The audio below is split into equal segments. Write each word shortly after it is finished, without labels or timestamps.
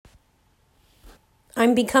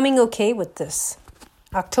I'm becoming okay with this.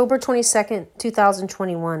 October 22nd,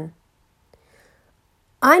 2021.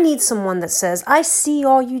 I need someone that says, I see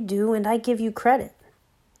all you do and I give you credit.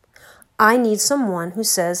 I need someone who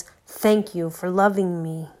says, thank you for loving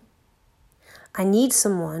me. I need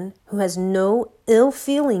someone who has no ill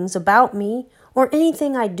feelings about me or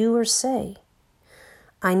anything I do or say.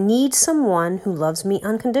 I need someone who loves me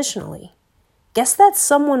unconditionally. Guess that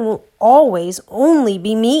someone will always only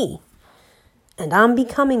be me. And I'm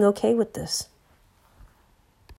becoming okay with this.